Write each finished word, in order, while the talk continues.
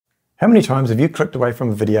How many times have you clicked away from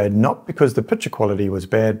a video not because the picture quality was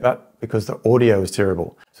bad, but because the audio was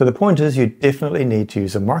terrible? So the point is, you definitely need to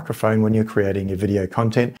use a microphone when you're creating your video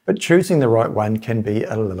content, but choosing the right one can be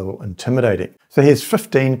a little intimidating. So here's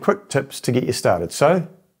 15 quick tips to get you started, so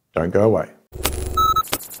don't go away.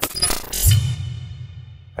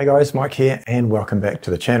 Hey guys, Mike here and welcome back to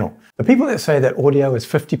the channel. The people that say that audio is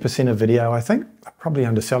 50% of video, I think, are probably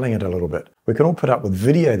underselling it a little bit. We can all put up with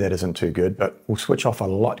video that isn't too good, but we'll switch off a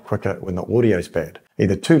lot quicker when the audio's bad.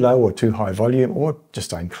 Either too low or too high volume or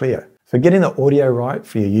just unclear. So getting the audio right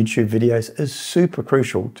for your YouTube videos is super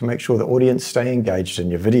crucial to make sure the audience stay engaged in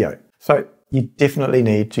your video. So you definitely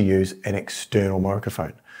need to use an external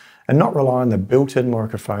microphone and not rely on the built-in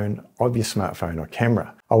microphone of your smartphone or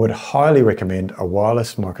camera. I would highly recommend a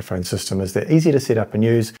wireless microphone system as they're easy to set up and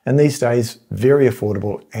use, and these days very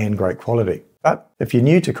affordable and great quality. But if you're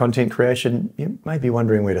new to content creation, you may be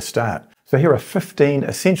wondering where to start. So here are 15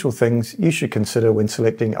 essential things you should consider when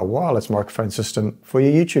selecting a wireless microphone system for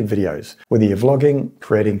your YouTube videos. Whether you're vlogging,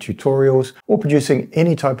 creating tutorials, or producing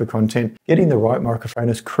any type of content, getting the right microphone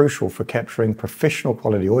is crucial for capturing professional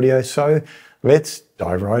quality audio, so let's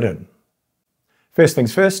dive right in. First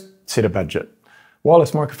things first, set a budget.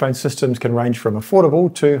 Wireless microphone systems can range from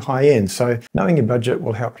affordable to high-end, so knowing your budget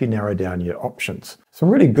will help you narrow down your options.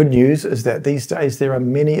 Some really good news is that these days there are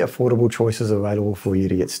many affordable choices available for you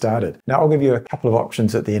to get started. Now I'll give you a couple of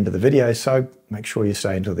options at the end of the video, so make sure you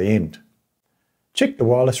stay until the end. Check the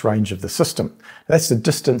wireless range of the system. That's the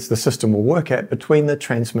distance the system will work at between the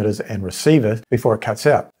transmitters and receivers before it cuts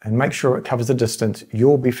out, and make sure it covers the distance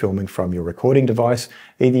you'll be filming from your recording device,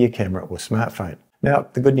 either your camera or smartphone. Now,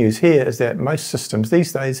 the good news here is that most systems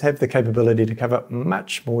these days have the capability to cover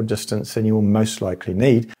much more distance than you will most likely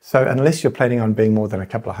need, so unless you're planning on being more than a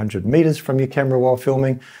couple of hundred meters from your camera while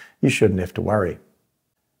filming, you shouldn't have to worry.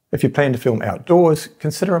 If you plan to film outdoors,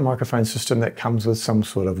 consider a microphone system that comes with some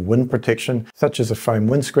sort of wind protection, such as a foam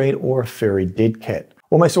windscreen or a furry dead cat.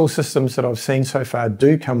 Almost all systems that I've seen so far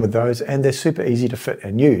do come with those, and they're super easy to fit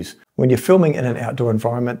and use. When you're filming in an outdoor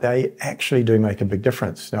environment, they actually do make a big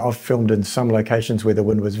difference. Now, I've filmed in some locations where the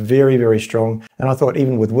wind was very, very strong, and I thought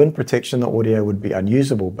even with wind protection, the audio would be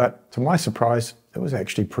unusable, but to my surprise, it was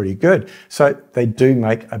actually pretty good. So they do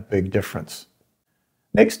make a big difference.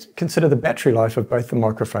 Next, consider the battery life of both the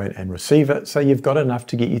microphone and receiver, so you've got enough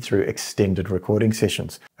to get you through extended recording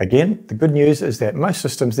sessions. Again, the good news is that most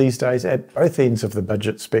systems these days at both ends of the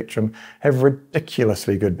budget spectrum have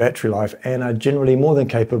ridiculously good battery life and are generally more than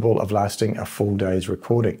capable of lasting a full day's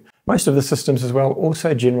recording. Most of the systems as well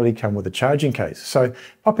also generally come with a charging case, so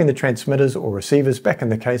popping the transmitters or receivers back in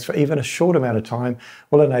the case for even a short amount of time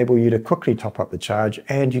will enable you to quickly top up the charge,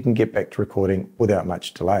 and you can get back to recording without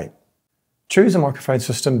much delay. Choose a microphone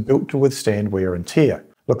system built to withstand wear and tear.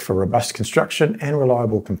 Look for robust construction and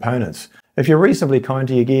reliable components. If you're reasonably kind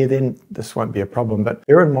to your gear, then this won't be a problem, but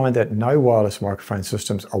bear in mind that no wireless microphone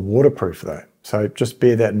systems are waterproof though. So just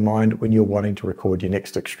bear that in mind when you're wanting to record your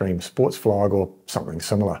next extreme sports vlog or something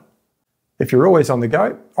similar. If you're always on the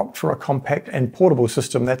go, opt for a compact and portable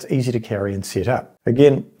system that's easy to carry and set up.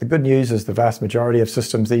 Again, the good news is the vast majority of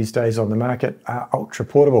systems these days on the market are ultra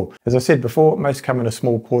portable. As I said before, most come in a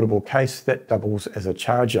small portable case that doubles as a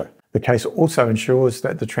charger. The case also ensures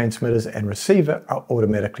that the transmitters and receiver are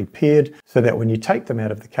automatically paired so that when you take them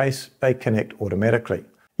out of the case, they connect automatically.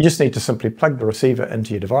 You just need to simply plug the receiver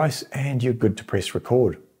into your device and you're good to press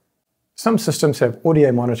record. Some systems have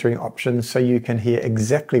audio monitoring options so you can hear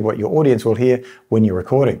exactly what your audience will hear when you're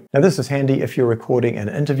recording. Now this is handy if you're recording an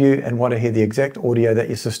interview and want to hear the exact audio that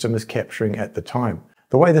your system is capturing at the time.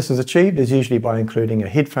 The way this is achieved is usually by including a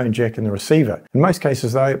headphone jack in the receiver. In most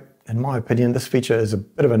cases though, in my opinion, this feature is a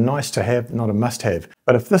bit of a nice to have, not a must have.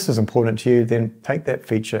 But if this is important to you, then take that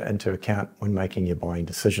feature into account when making your buying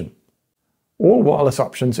decision. All wireless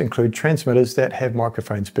options include transmitters that have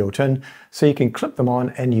microphones built in, so you can clip them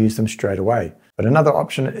on and use them straight away. But another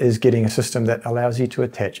option is getting a system that allows you to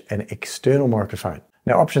attach an external microphone.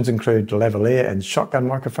 Now options include lavalier and shotgun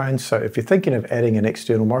microphones, so if you're thinking of adding an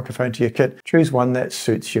external microphone to your kit, choose one that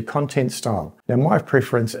suits your content style. Now my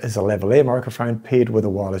preference is a lavalier microphone paired with a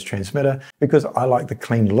wireless transmitter because I like the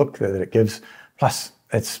clean look that it gives, plus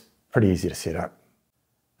it's pretty easy to set up.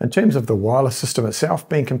 In terms of the wireless system itself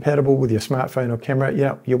being compatible with your smartphone or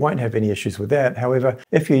camera, you won't have any issues with that. However,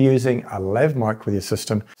 if you're using a lav mic with your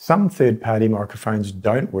system, some third-party microphones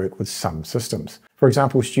don't work with some systems. For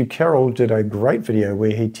example, Stu Carroll did a great video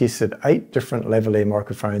where he tested 8 different lavalier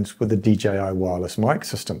microphones with the DJI wireless mic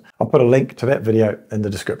system. I'll put a link to that video in the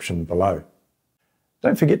description below.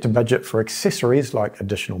 Don't forget to budget for accessories like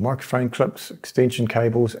additional microphone clips, extension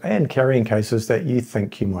cables, and carrying cases that you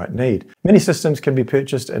think you might need. Many systems can be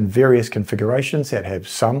purchased in various configurations that have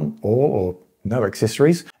some, all, or no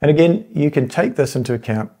accessories. And again, you can take this into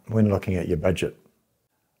account when looking at your budget.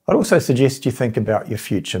 I'd also suggest you think about your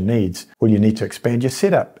future needs. Will you need to expand your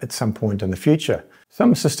setup at some point in the future?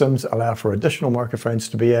 Some systems allow for additional microphones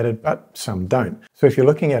to be added, but some don't. So if you're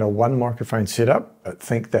looking at a one microphone setup, but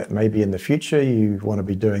think that maybe in the future you want to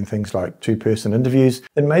be doing things like two-person interviews,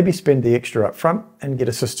 then maybe spend the extra up front and get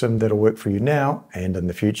a system that'll work for you now and in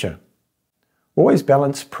the future. Always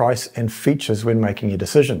balance price and features when making your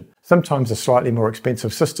decision. Sometimes a slightly more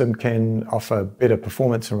expensive system can offer better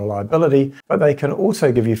performance and reliability, but they can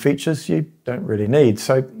also give you features you don't really need.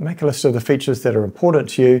 So make a list of the features that are important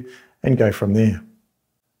to you and go from there.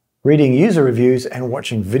 Reading user reviews and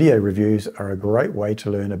watching video reviews are a great way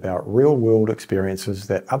to learn about real-world experiences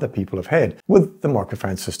that other people have had with the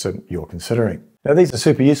microphone system you're considering. Now, these are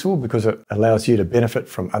super useful because it allows you to benefit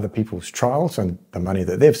from other people's trials and the money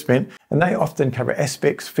that they've spent, and they often cover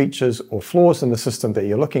aspects, features, or flaws in the system that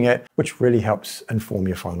you're looking at, which really helps inform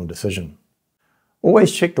your final decision.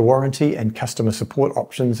 Always check the warranty and customer support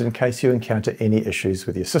options in case you encounter any issues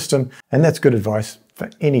with your system, and that's good advice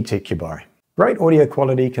for any tech you buy. Great audio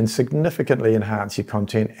quality can significantly enhance your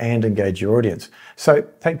content and engage your audience. So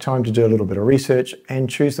take time to do a little bit of research and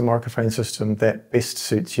choose the microphone system that best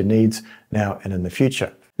suits your needs now and in the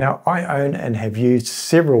future. Now, I own and have used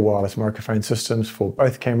several wireless microphone systems for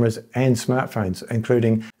both cameras and smartphones,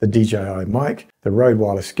 including the DJI mic, the Rode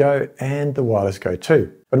Wireless Go, and the Wireless Go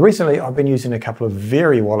 2. But recently, I've been using a couple of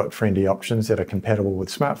very wallet-friendly options that are compatible with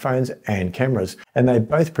smartphones and cameras, and they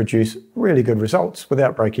both produce really good results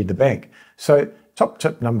without breaking the bank. So, top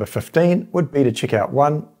tip number 15 would be to check out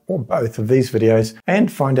one or both of these videos and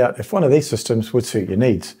find out if one of these systems would suit your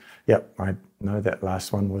needs. Yep, I know that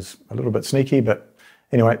last one was a little bit sneaky, but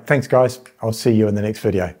anyway, thanks guys. I'll see you in the next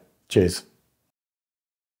video. Cheers.